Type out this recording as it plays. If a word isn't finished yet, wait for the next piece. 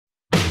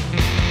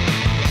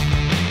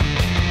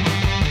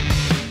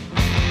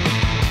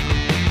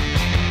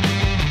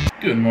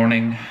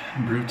morning,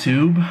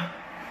 BrewTube.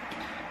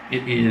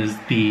 It is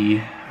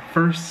the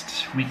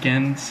first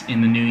weekend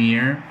in the new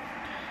year,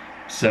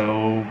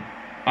 so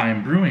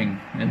I'm brewing,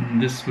 and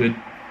this would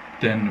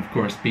then of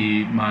course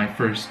be my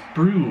first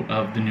brew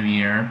of the new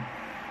year.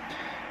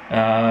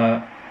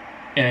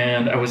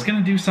 And I was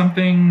gonna do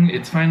something.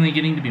 It's finally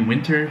getting to be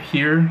winter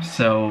here,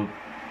 so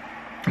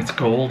it's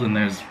cold and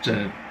there's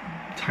the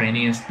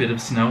tiniest bit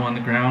of snow on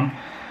the ground.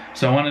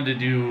 So I wanted to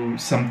do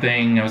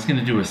something. I was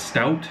gonna do a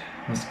stout.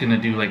 I was gonna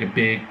do like a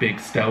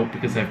big stout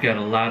because I've got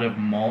a lot of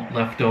malt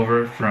left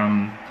over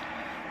from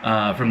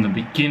the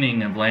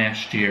beginning of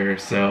last year.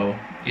 So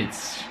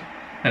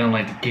I don't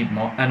like to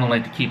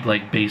keep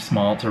like base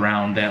malt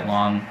around that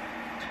long.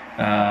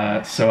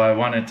 So I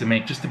wanted to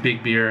make just a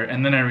big beer,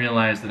 and then I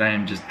realized that I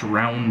am just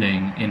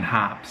drowning in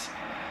hops.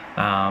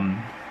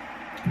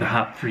 The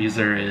hop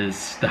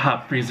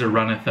freezer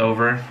runneth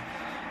over.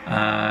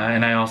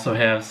 And I also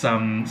have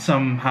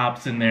some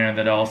hops in there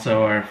that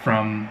also are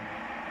from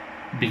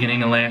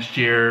beginning of last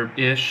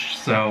year-ish,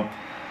 so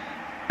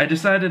I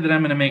decided that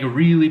I'm going to make a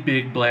really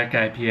big black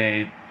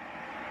IPA.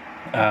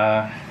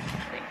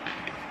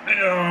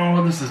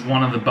 This is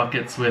one of the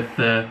buckets with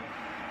the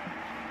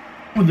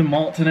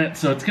malt in it,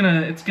 so it's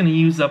gonna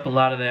use up a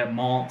lot of that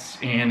malt,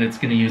 and it's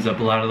gonna use up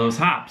a lot of those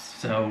hops.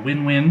 So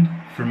win-win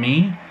for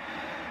me.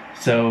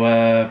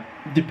 So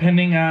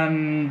depending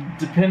on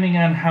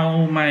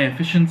how my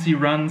efficiency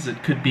runs,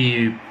 it could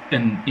be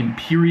an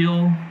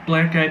Imperial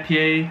Black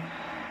IPA,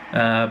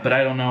 but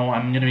I don't know.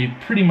 I'm gonna be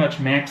pretty much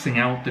maxing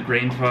out the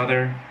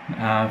Grainfather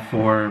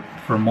for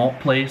malt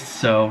place,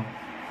 so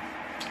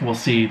we'll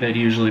see. That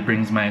usually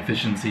brings my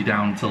efficiency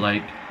down to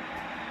like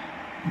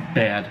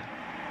bad.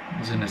 I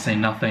was gonna say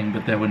nothing,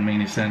 but that wouldn't make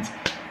any sense.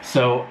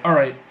 So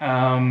alright,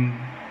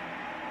 yeah,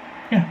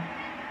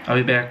 I'll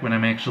be back when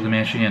I'm actually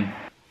mashing in.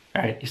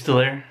 Alright, you still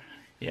there?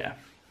 Yeah.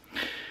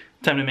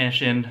 Time to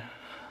mash in.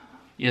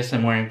 Yes,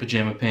 I'm wearing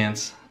pajama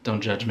pants. Don't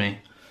judge me.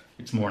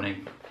 It's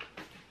morning.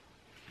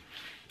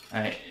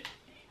 Alright.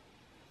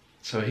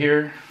 So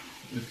here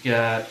we've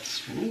got,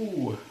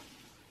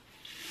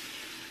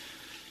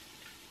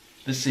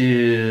 this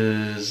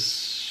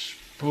is,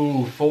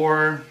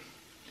 4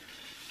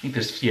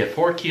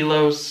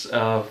 kilos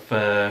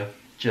of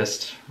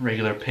just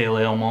regular pale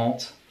ale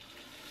malt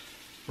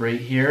right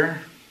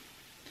here.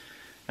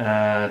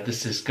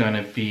 This is going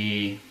to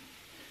be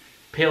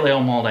pale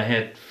ale malt.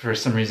 For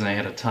some reason I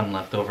had a ton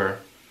left over.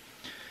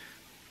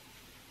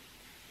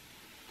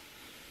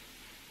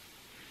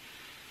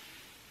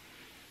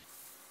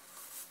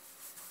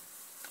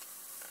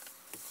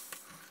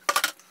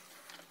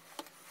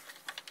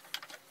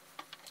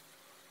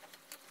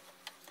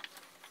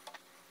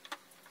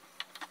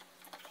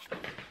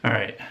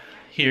 Alright,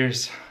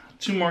 here's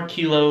 2 more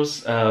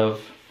kilos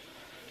of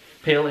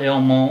pale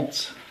ale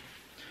malt.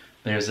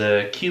 There's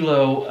a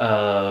kilo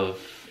of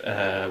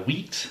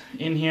wheat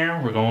in here.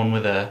 We're going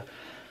with a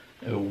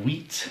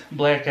wheat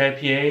black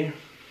IPA.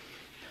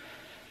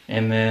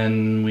 And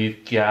then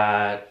we've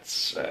got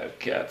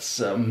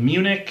some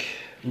Munich,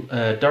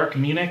 dark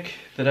Munich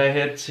that I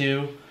had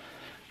to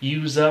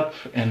use up.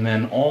 And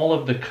then all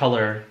of the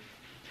color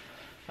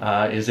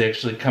is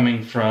actually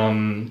coming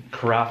from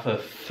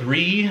Carafa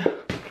 3.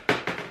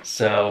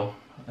 So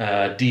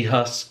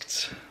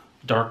dehusked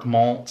dark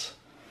malt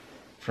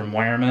from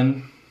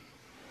Wireman.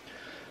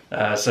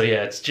 So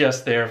yeah, it's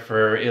just there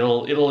for,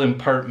 it'll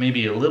impart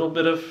maybe a little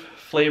bit of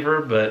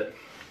flavor, but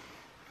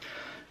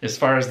as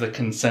far as the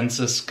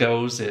consensus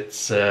goes,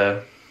 it's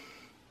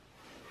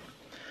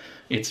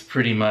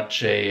pretty much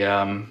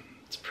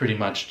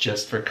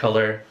just for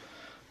color,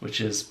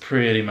 which is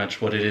pretty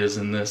much what it is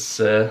in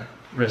this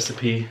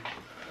recipe.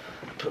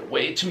 Put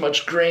way too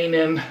much grain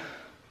in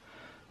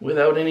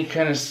without any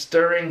kind of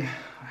stirring.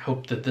 I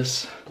hope that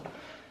this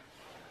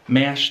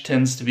mash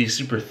tends to be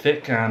super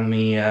thick on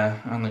the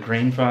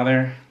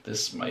Grainfather.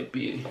 This might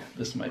be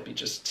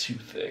just too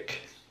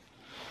thick.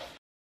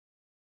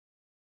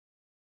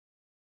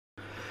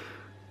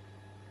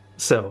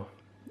 So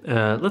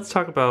let's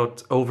talk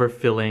about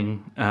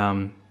overfilling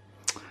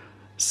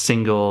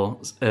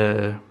single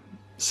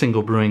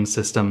brewing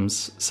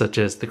systems such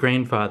as the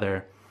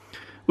Grainfather,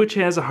 which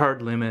has a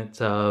hard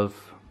limit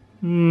of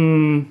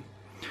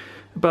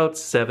about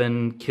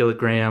 7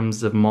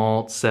 kilograms of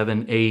malt,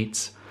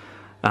 7-8.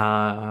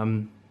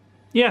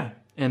 Yeah,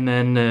 and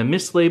then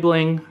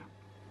mislabeling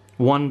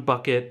 1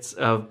 bucket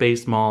of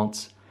base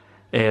malt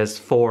as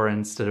 4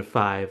 instead of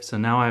 5. So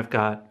now I've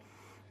got,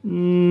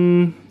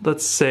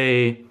 let's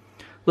say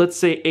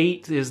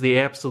 8 is the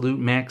absolute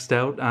maxed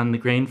out on the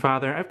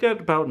Grainfather. I've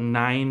got about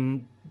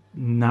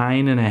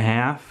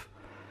 9.5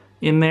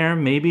 in there,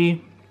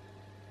 maybe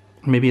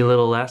a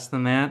little less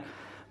than that.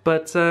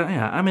 But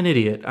yeah, I'm an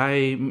idiot.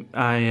 I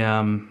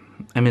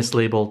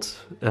mislabeled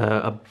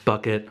a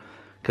bucket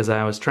because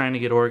I was trying to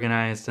get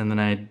organized, and then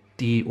I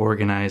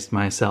deorganized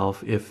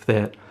myself, if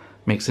that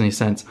makes any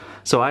sense.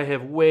 So I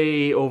have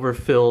way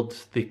overfilled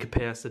the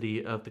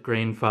capacity of the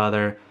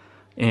Grainfather,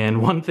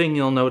 and one thing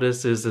you'll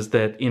notice is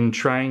that in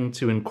trying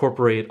to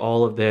incorporate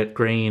all of that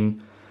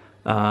grain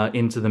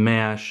into the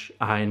mash,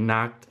 I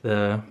knocked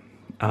the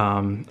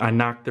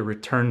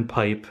return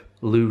pipe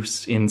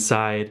loose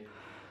inside.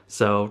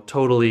 So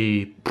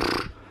totally,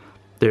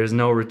 there's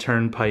no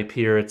return pipe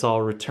here. It's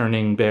all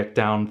returning back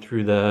down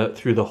through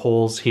the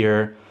holes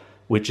here,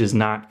 which is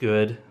not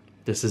good.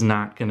 This is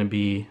not going to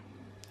be,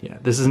 yeah,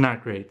 this is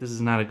not great. This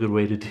is not a good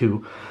way to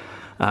do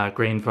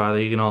grain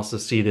father. You can also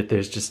see that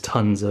there's just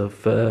tons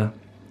of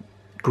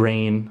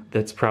grain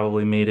that's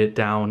probably made it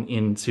down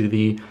into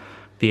the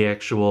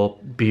actual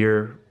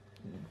beer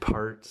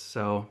part.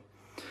 So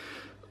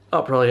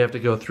I'll probably have to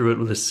go through it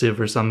with a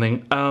sieve or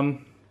something.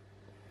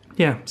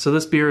 Yeah, so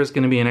this beer is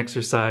going to be an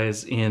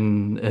exercise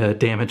in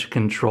damage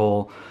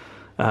control.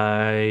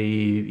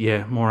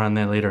 Yeah, more on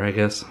that later, I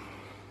guess.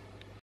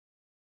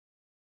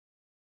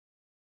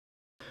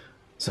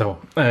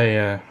 So,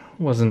 I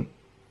wasn't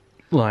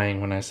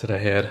lying when I said I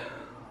had a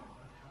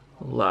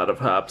lot of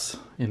hops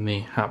in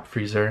the hop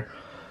freezer.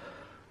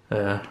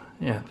 Yeah,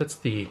 that's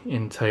the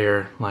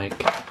entire,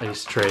 like,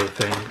 ice tray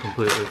thing,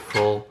 completely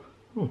full.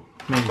 Ooh,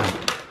 maybe.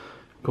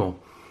 Cool.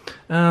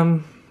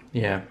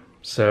 Yeah,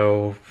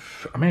 so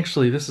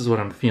this is what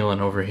I'm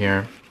feeling over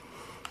here.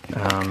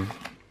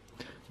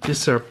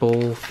 These are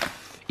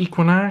both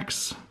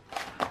Equinox.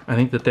 I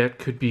think that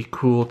could be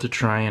cool to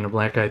try in a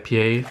black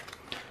IPA.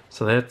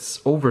 So that's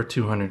over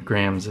 200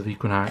 grams of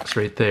Equinox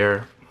right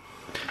there.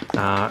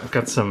 I've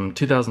got some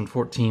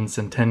 2014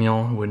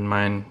 Centennial, wouldn't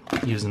mind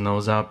using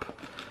those up.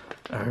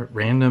 A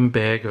random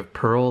bag of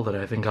Pearl that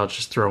I think I'll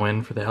just throw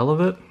in for the hell of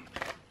it.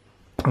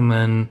 And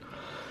then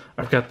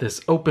I've got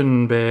this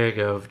open bag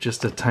of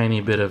just a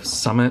tiny bit of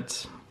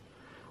Summit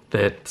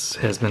that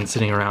has been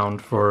sitting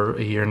around for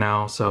a year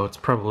now, so it's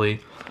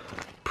probably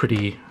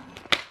pretty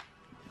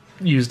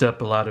used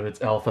up a lot of its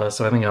alpha,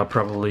 so I think I'll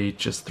probably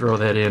just throw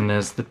that in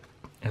as the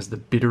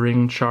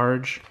bittering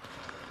charge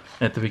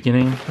at the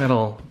beginning.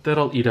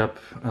 That'll eat up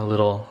a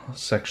little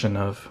section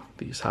of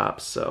these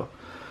hops, so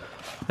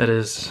that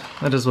is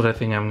what I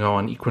think I'm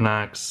going.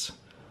 Equinox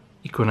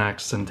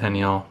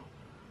Centennial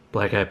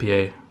Black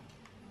IPA.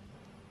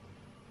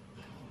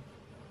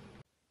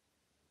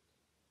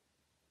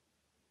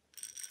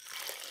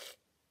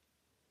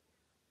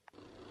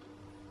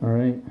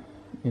 Alright,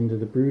 into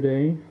the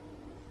Brewday.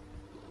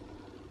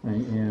 I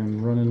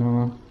am running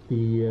off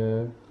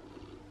the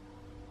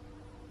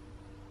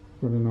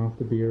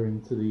beer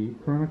into the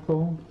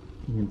Chronicle.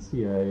 You can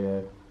see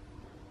I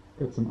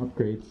got some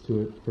upgrades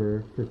to it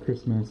for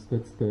Christmas.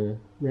 That's the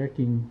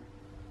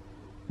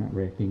not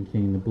racking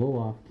cane, the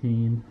blow-off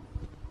cane,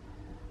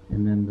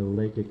 and then the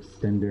leg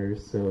extender,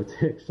 so it's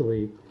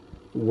actually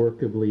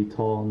workably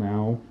tall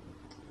now.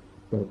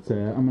 But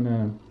I'm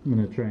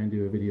gonna try and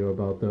do a video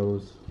about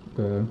those.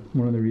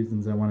 One of the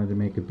reasons I wanted to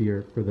make a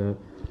beer for the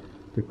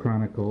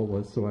Chronicle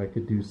was so I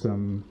could do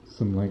some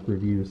like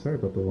reviews. Sorry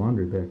about the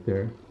laundry back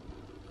there.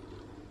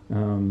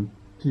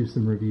 Do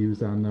some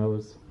reviews on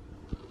those.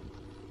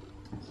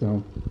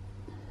 So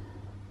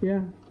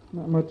yeah,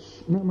 not much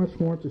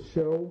more to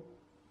show.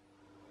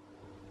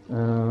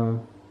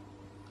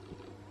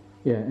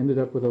 Yeah, ended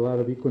up with a lot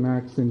of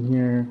Equinox in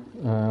here.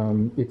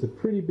 It's a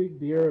pretty big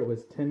beer. It was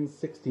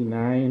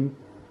 1069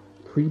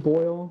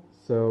 pre-boil,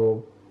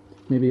 so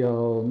maybe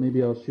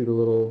I'll shoot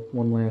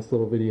one last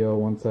little video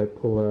once I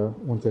pull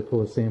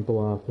a sample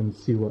off and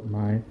see what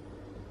my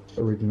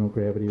original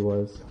gravity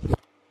was.